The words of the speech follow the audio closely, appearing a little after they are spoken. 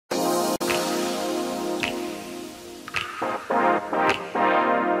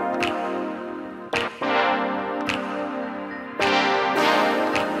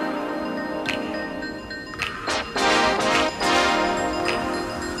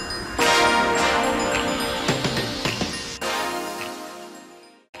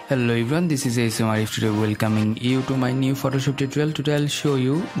Hello everyone, this is ASM Arif today welcoming you to my new Photoshop tutorial. Today I'll show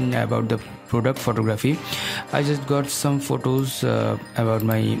you about the product photography. I just got some photos about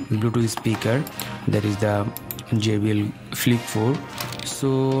my Bluetooth speaker, that is the JBL Flip 4.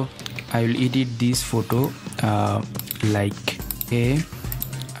 So I will edit this photo like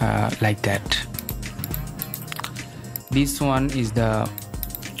that. This one is the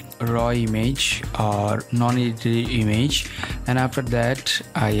raw image or non-edited image, and after that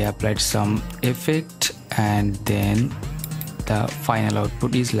I applied some effect and then the final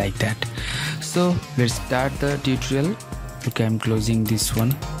output is like that. So let's start the tutorial. Okay, I'm closing this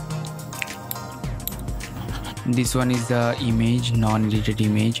one. This one is the image, non-edited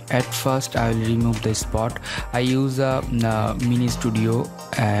image. At first I will remove the spot. I use a mini studio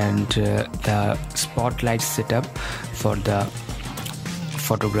and the spotlight setup for the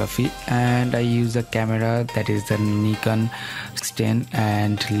photography, and I use a camera that is the Nikon 610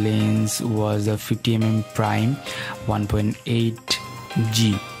 and lens was a 50mm prime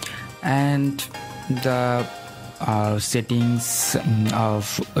 1.8G, and the settings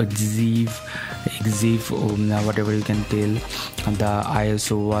of exif whatever you can tell, the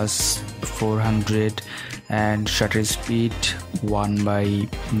ISO was 400 and shutter speed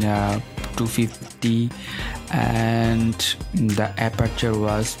 1/250 and the aperture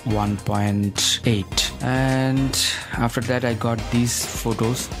was 1.8. and after that I got these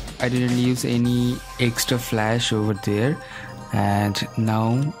photos. I didn't use any extra flash over there, and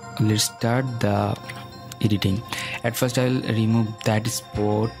now let's start the editing. At first I'll remove that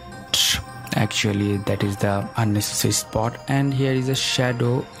spot, actually that is the unnecessary spot, and here is a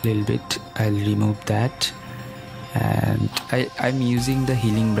shadow little bit. I'll remove that, and I'm using the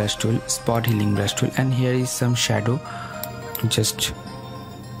healing brush tool, spot healing brush tool, and here is some shadow just,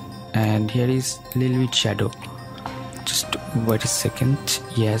 and here is little bit shadow. Just wait a second.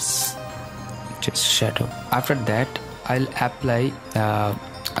 Yes, just shadow. After that I'll apply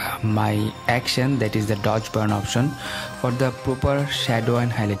my action, that is the dodge burn option, for the proper shadow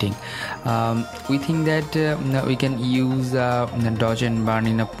and highlighting. We think that we can use dodge and burn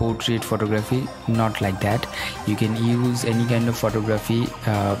in a portrait photography. Not like that. You can use any kind of photography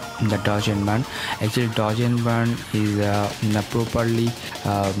the dodge and burn. Actually dodge and burn is properly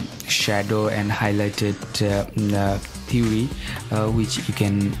shadow and highlighted theory which you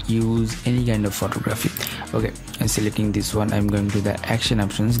can use any kind of photography. Okay, I'm selecting this one. I'm going to the action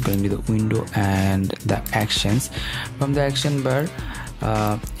options, going to the window and the actions. From the action bar,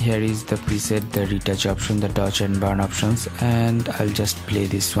 here is the preset, the retouch option, the dodge and burn options, and I'll just play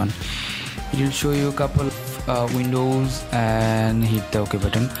this one. It will show you a couple of windows and hit the OK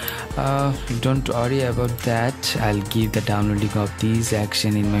button. Don't worry about that. I'll give the downloading of these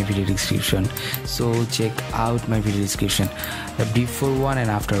action in my video description, so check out my video description. The before one and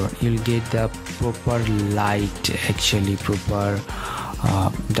after one, you'll get the proper light, actually proper.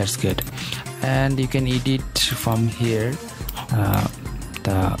 That's good, and you can edit from here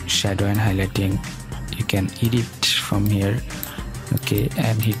the shadow and highlighting. You can edit from here. Okay,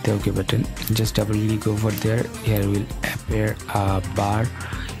 and hit the OK button. Just double click over there. Here will appear a bar.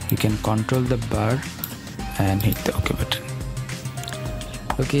 You can control the bar and hit the OK button.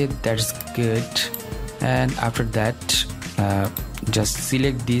 Okay, that's good. And after that just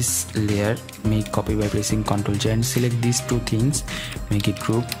select this layer, make copy by pressing Ctrl J, and select these two things, make it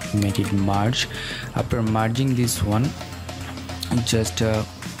group, make it merge. After merging this one, just go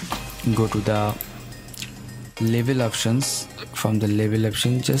to the level options. From the level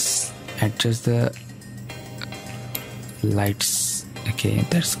option, just adjust the lights. Okay,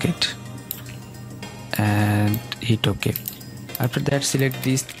 that's good, and hit OK. After that select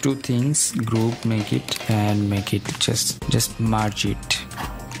these two things, group, make it, and make it just merge it.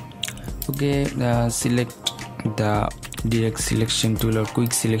 Okay, select the direct selection tool or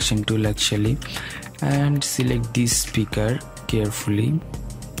quick selection tool actually, and select this speaker carefully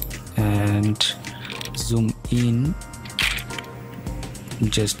and zoom in.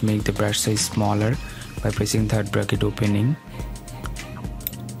 Just make the brush size smaller by pressing third bracket opening.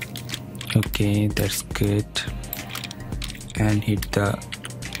 Okay, that's good, and hit the,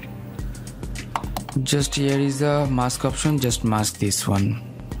 just here is the mask option, just mask this one.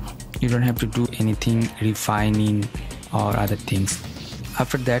 You don't have to do anything refining or other things.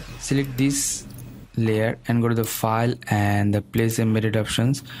 After that select this layer and go to the file and the place embedded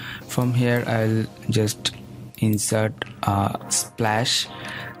options. From here I'll just insert a splash,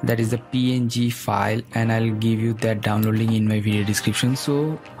 that is the PNG file, and I'll give you that downloading in my video description,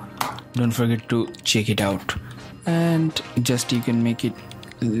 so don't forget to check it out. And just you can make it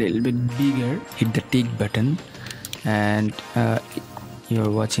a little bit bigger, hit the tick button, and you're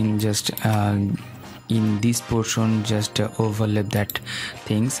watching, just in this portion just overlap that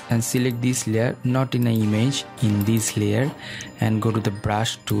things and select this layer, not in an image, in this layer, and go to the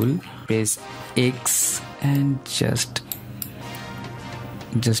brush tool, press X and just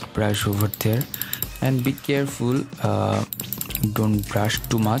brush over there, and be careful, don't brush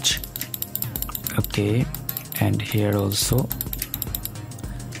too much. Okay, and here also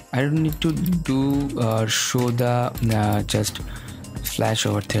I don't need to do show the just flash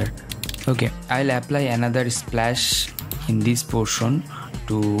over there. Okay, I'll apply another splash in this portion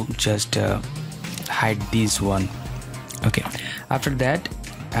to just hide this one. Okay, after that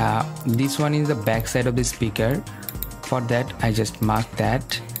this one is the back side of the speaker. For that I just mark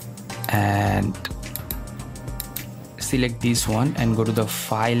that and select this one and go to the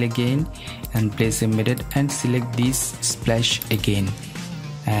file again and place embedded and select this splash again,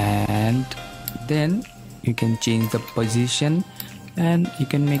 and then you can change the position and you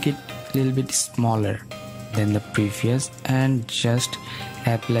can make it a little bit smaller than the previous and just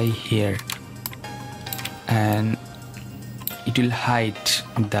apply here, and it will hide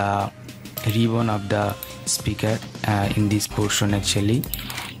the ribbon of the speaker in this portion. Actually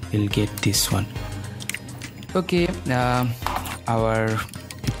you'll get this one. Okay, our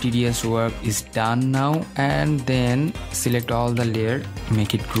tedious work is done now, and then select all the layer,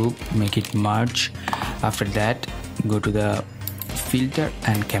 make it group, make it merge. After that go to the filter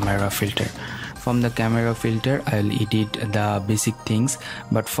and camera filter. From the camera filter I'll edit the basic things,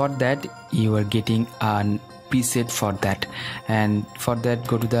 but for that you are getting a preset for that, and for that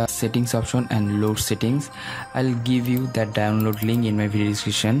go to the settings option and load settings. I'll give you that download link in my video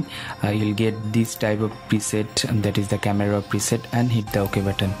description. You'll get this type of preset, and that is the camera preset, and hit the OK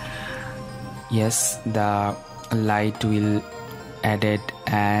button. Yes, the light will add it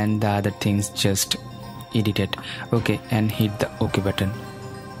and the other things just edit it. Okay, and hit the OK button.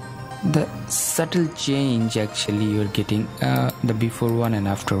 The subtle change actually you're getting the before one and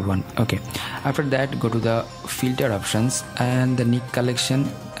after one. Okay, after that go to the filter options and the Nick collection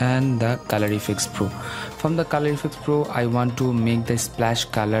and the color effects pro. From the color effects pro I want to make the splash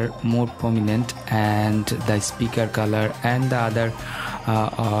color more prominent and the speaker color and the other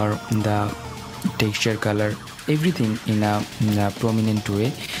or the texture color, everything in a prominent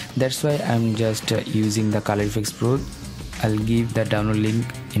way. That's why I'm just using the color effects pro. I'll give the download link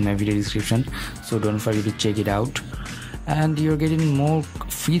in my video description, so don't forget to check it out. And you're getting more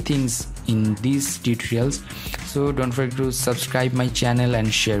free things in these tutorials, so don't forget to subscribe my channel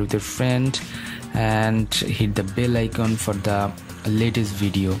and share with your friend, and hit the bell icon for the latest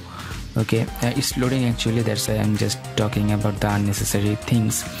video. Okay, it's loading actually, that's why I'm just talking about the unnecessary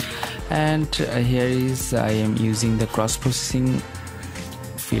things. And here is I am using the cross processing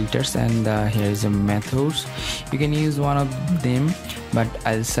filters, and here is the methods. You can use one of them, but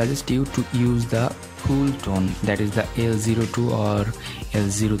I'll suggest you to use the cool tone, that is the L02 or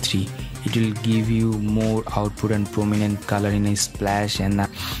L03. It will give you more output and prominent color in a splash and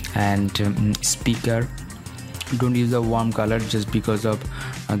speaker. Don't use the warm color just because of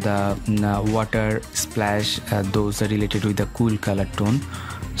the water splash, those are related with the cool color tone,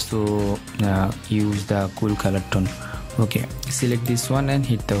 so use the cool color tone. Okay, select this one and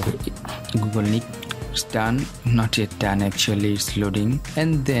hit the Google Nick. It's done, not yet done actually, it's loading.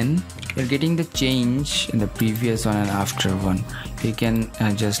 And then you're getting the change in the previous one and after one. You can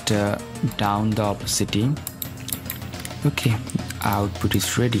just down the opacity. Okay, output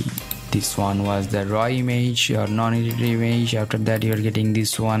is ready. This one was the raw image or non-edited image. After that you're getting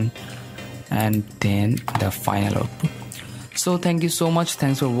this one, and then the final output. So thank you so much,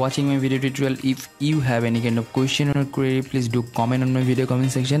 thanks for watching my video tutorial. If you have any kind of question or query, please do comment on my video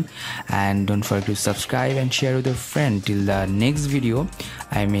comment section, and don't forget to subscribe and share with your friend. Till the next video,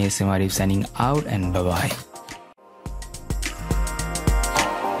 I'm ASM Arif signing out, and bye bye.